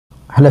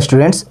Hello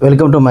students,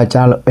 welcome to my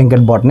channel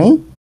Venkat Botany.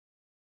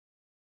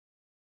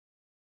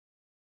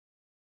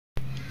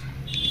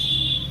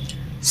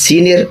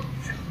 Senior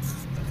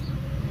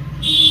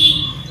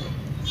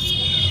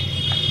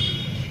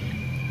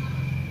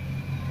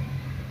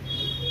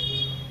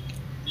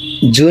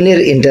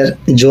junior inter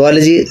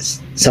zoology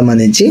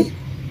సంబంధించి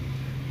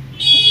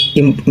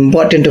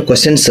important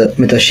questions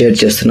మీతో share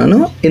చేస్తున్నాను.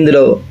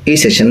 ఇందులో ఈ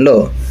సెషన్లో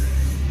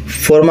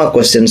 4 మార్క్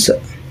క్వశ్చన్స్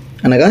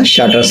అనగా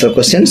షార్ట్ ఆన్సర్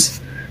క్వశ్చన్స్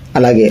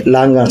అలాగే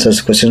లాంగ్ ఆన్సర్స్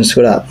క్వశ్చన్స్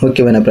కూడా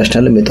ముఖ్యమైన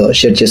ప్రశ్నలు మీతో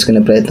షేర్ చేసుకునే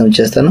ప్రయత్నం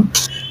చేస్తాను.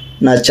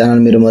 నా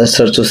ఛానల్ మీరు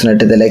మొదటిసారి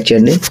చూసినట్టయితే లైక్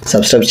చేయండి,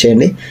 సబ్స్క్రైబ్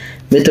చేయండి,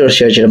 మిత్రులు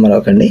షేర్ చేయడం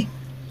మరొకండి.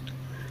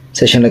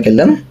 సెషన్లోకి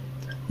వెళ్దాం.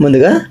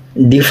 ముందుగా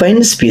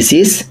define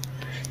species,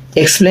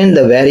 explain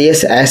the various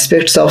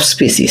aspects of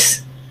species.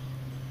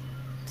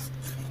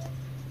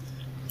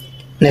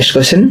 Next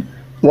question,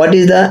 what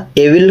is the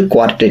evil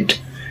quartet?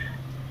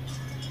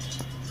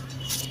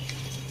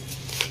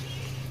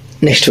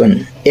 Next one,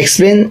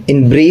 explain in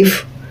brief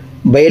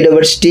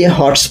biodiversity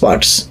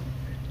hotspots.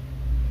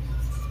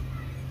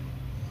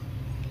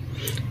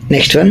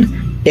 Next one,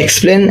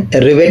 explain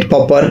rivet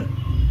popper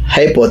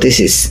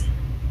hypothesis.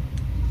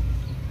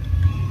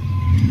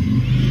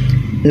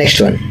 Next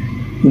one,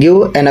 give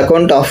an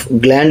account of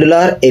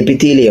glandular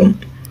epithelium.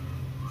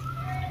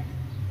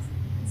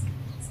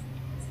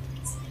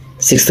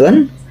 Sixth one,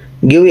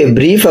 give a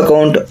brief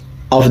account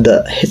of the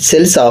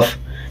cells of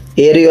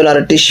areolar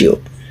tissue.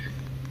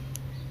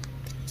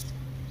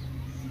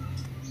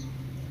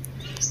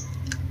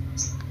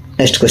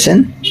 Next question,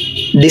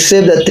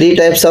 describe the 3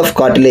 types of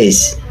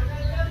cartilage.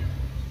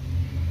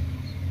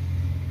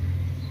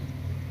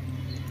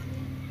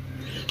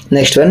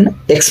 Next one,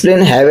 explain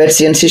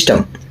Haversian system.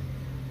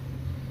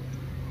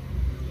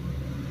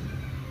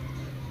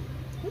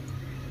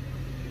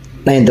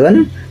 Ninth one,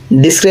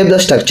 describe the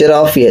structure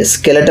of a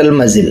skeletal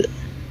muscle.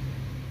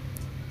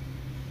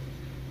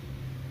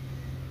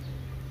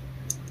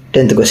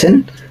 10th question,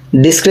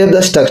 describe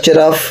the structure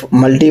of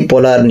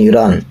multipolar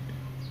neuron.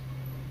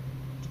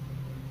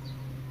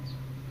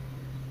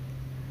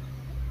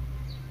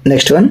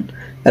 Next one,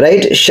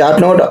 write short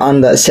note on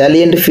the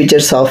salient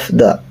features of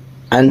the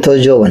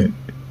anthozoon.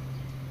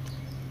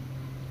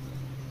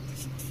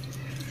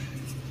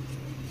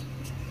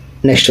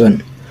 Next one,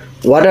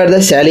 what are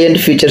the salient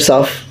features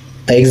of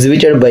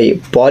exhibited by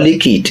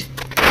polychaete?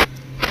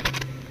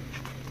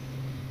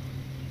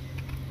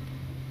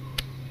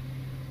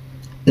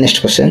 Next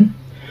question,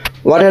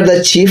 what are the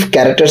chief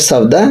characters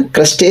of the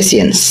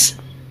crustaceans?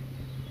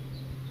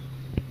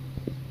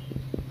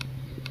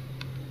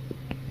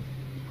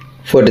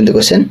 Fourteenth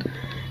question,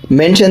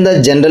 mention the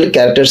general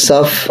characters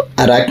of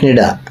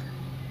arachnida.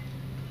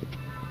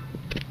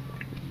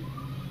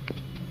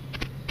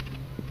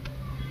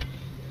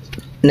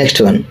 Next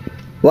one,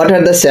 what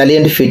are the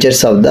salient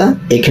features of the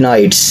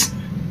echinoids?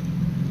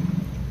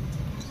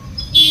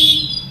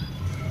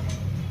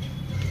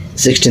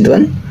 16th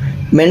one,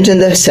 mention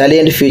the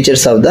salient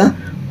features of the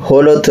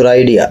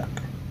holothuroidea.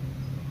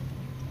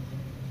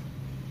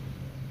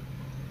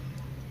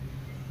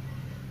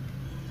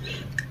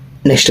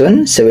 Next one,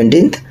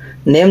 17th,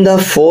 name the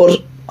 4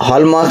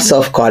 hallmarks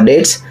of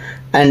chordates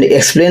and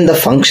explain the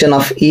function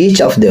of each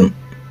of them.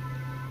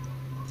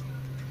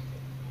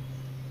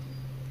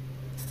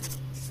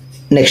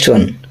 Next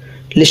one,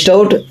 list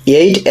out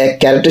 8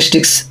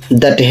 characteristics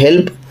that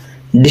help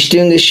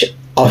distinguish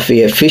of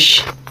a fish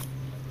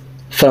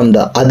from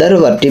the other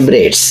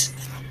vertebrates.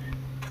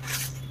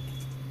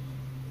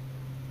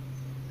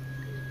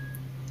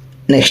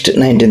 Next,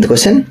 19th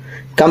question,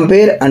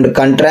 compare and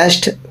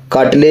contrast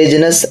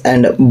cartilaginous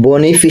and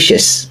bony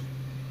fishes.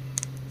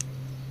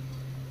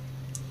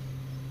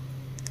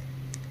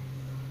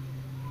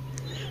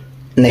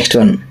 Next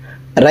one,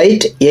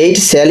 write 8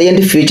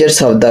 salient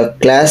features of the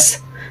class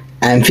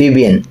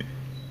amphibian.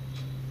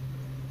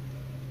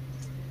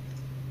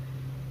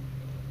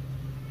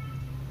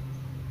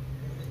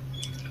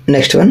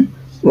 Next one,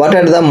 what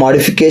are the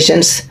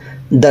modifications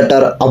that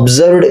are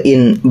observed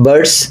in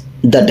birds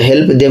that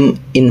help them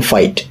in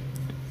fight?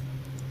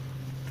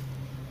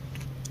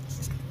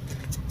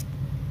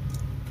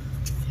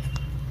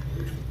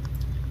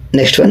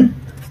 Next one,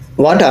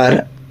 what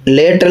are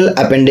lateral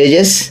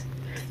appendages?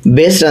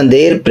 Based on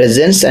their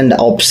presence and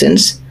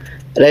absence,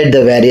 write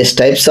the various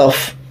types of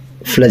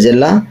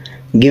flagella,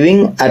 giving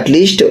at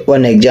least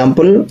one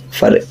example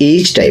for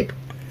each type.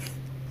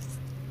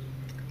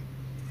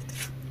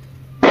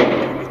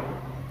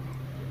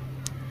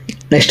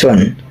 Next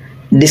one,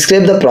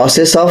 describe the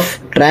process of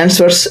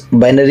transverse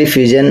binary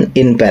fusion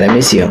in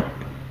Paramecium.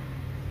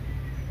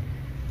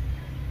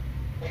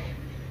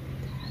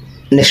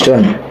 Next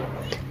one,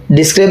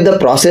 describe the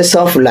process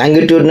of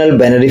longitudinal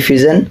binary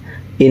fusion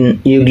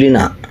in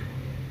Euglena.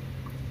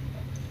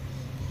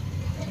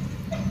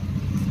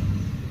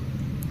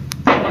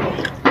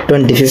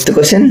 Twenty-fifth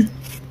question,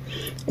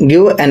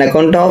 give an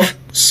account of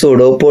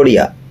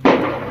pseudopodia.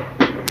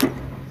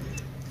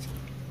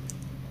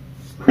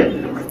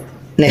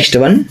 Next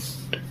one,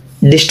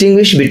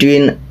 distinguish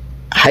between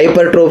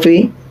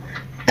hypertrophy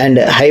and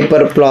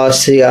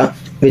hyperplasia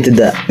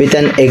with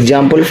an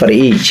example for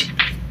each.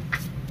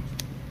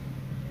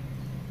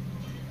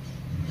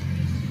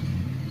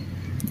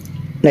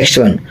 Next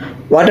one,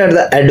 what are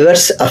the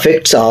adverse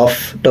effects of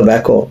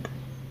tobacco?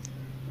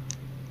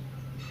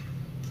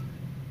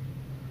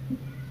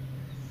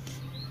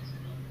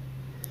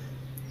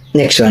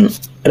 Next one,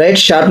 write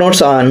short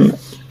notes on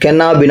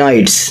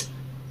cannabinoids.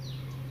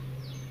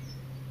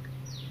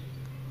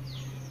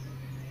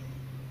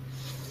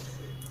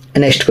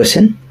 Next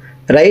question,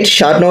 write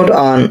short note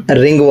on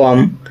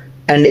ringworm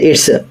and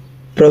its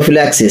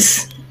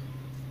prophylaxis.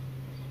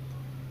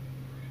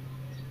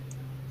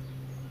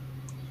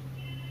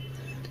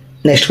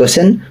 Next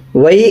question,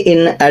 why in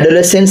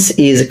adolescence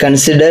is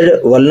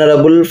considered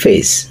vulnerable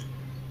phase?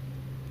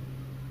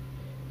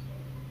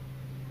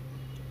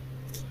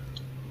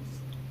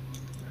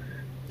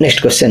 Next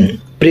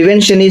question,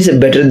 prevention is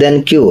better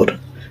than cure.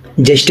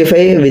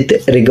 Justify with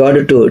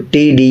regard to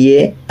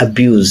TDA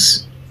abuse.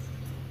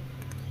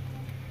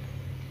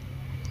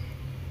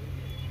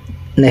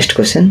 Next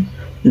question,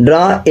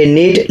 draw a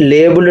neat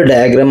labeled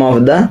diagram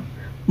of the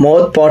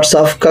mouth parts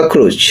of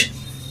cockroach.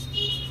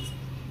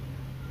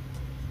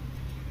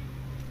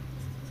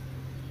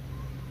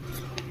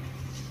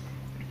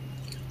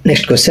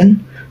 Next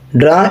question,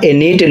 draw a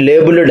neat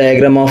labeled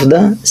diagram of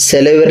the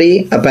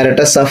salivary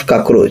apparatus of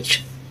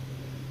cockroach.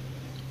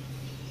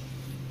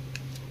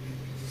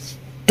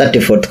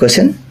 34th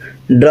question,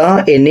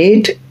 draw a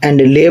neat and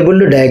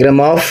labeled diagram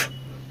of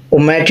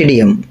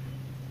ommatidium.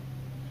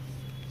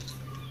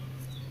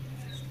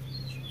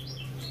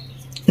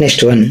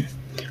 Next one,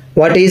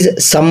 what is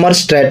summer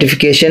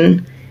stratification?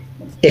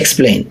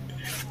 Explain.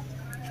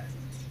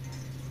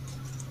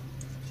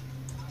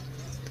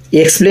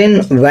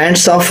 Explain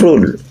Wentz-Off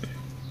rule.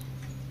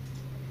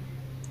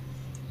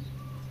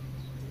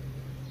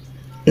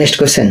 Next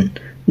question,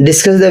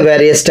 discuss the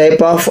various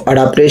type of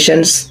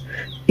adaptations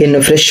in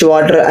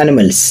freshwater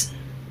animals.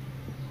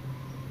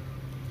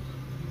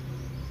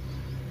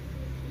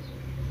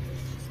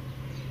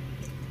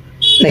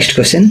 Next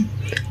question,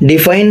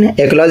 define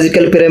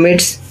ecological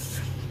pyramids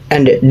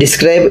and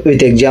describe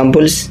with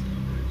examples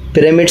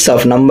pyramids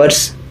of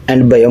numbers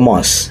and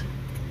biomass.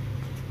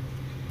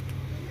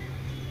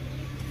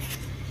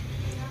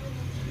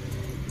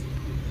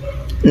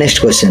 Next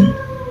question,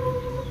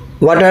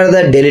 what are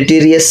the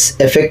deleterious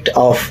effect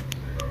of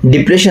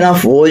depletion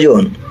of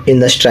ozone in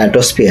the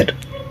stratosphere?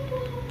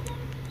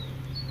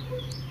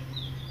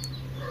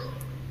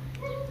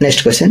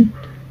 Next question,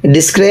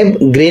 describe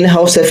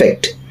greenhouse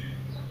effect.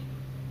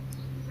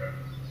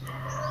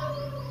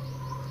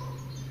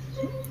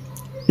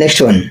 Next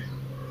one,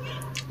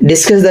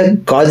 discuss the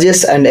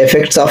causes and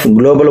effects of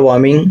global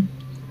warming.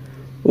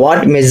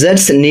 What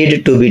measures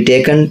need to be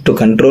taken to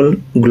control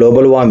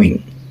global warming?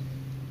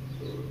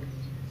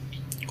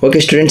 Okay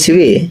students,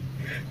 ఇవి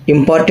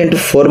important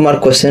 4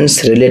 mark questions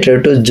related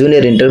to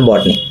junior inter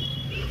botany.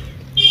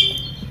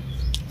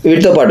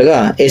 వీటితో పాటుగా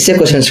SA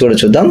questions కూడా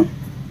చూద్దాం.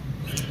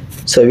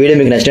 So video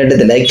మీకు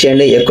నచ్చినట్లయితే like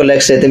చేయండి. ఎక్కువ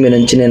likes అయితే మీ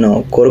నుంచి నేను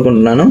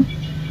కోరుకుంటున్నాను.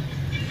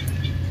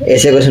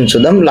 ఎస్ఏ క్వశ్చన్స్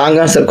చూద్దాం.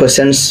 Long answer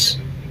questions.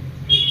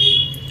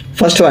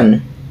 First one,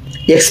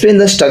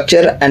 explain the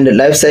structure and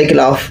life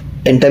cycle of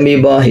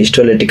Entamoeba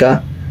histolytica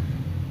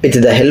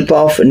with the help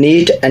of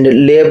neat and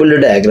labelled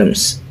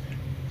diagrams.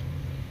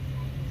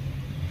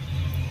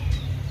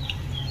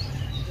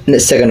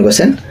 Second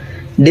question,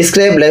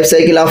 describe life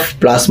cycle of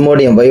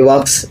Plasmodium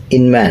vivax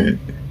in man.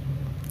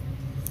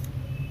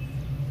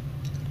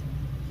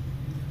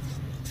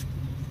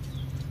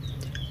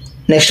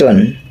 Next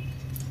one,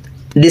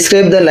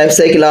 describe the life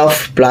cycle of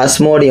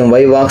Plasmodium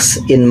vivax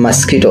in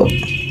mosquito.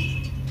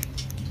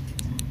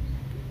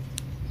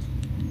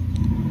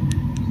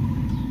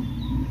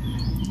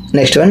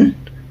 Next one,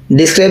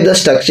 describe the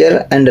structure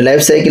and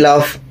life cycle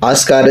of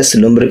Ascaris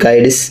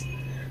lumbricoides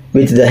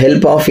with the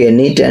help of a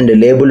neat and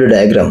labeled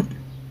diagram.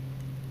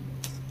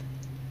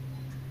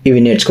 ఇవి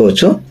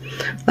నేర్చుకోవచ్చు.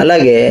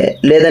 అలాగే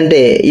లేదంటే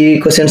ఈ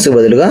questions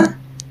బదులుగా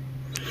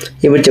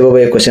ఇప్పుడు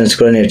చెప్పబోయే questions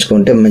కూడా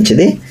నేర్చుకుంటే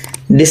మంచిది.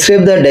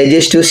 Describe the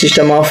digestive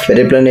system of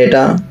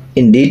పెరిప్లానెటా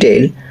in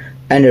detail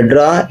and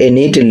draw A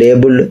neat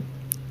labelled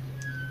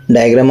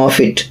diagram of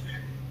it.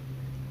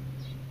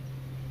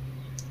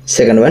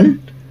 Second one,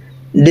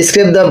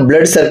 describe the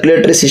blood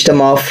circulatory system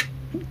of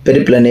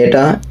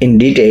periplaneta in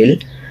detail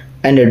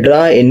and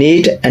draw a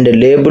neat and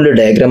labeled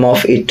diagram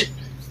of it.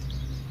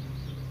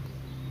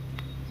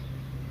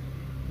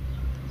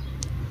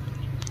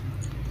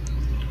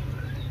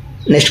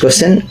 Next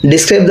question,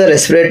 describe the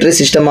respiratory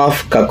system of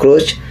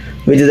cockroach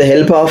with the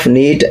help of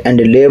neat and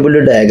labeled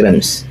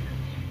diagrams.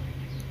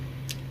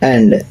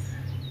 And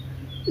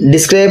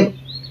describe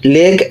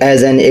lake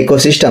as an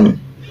ecosystem,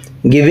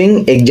 giving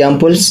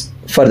examples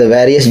for the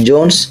various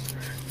zones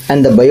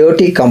and the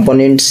biotic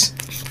components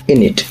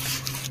in it.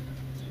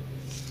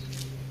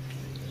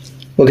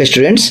 Okay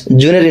students,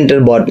 junior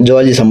inter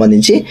zoology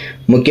సంబంధించి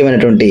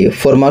ముఖ్యమైనటువంటి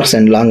 4 marks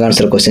and long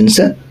answer questions,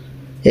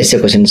 SA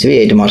questions ఇవి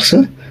 8 marks.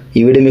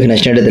 ఈ video మీకు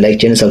నచ్చినట్లయితే like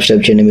చేయండి,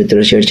 subscribe చేయండి,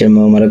 మిత్రులు share చేయడం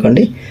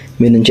మరొకండి.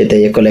 మీ నుంచి అయితే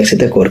ఎక్కువ లైక్స్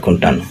అయితే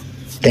కోరుకుంటాను.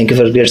 Thank you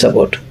for great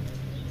support.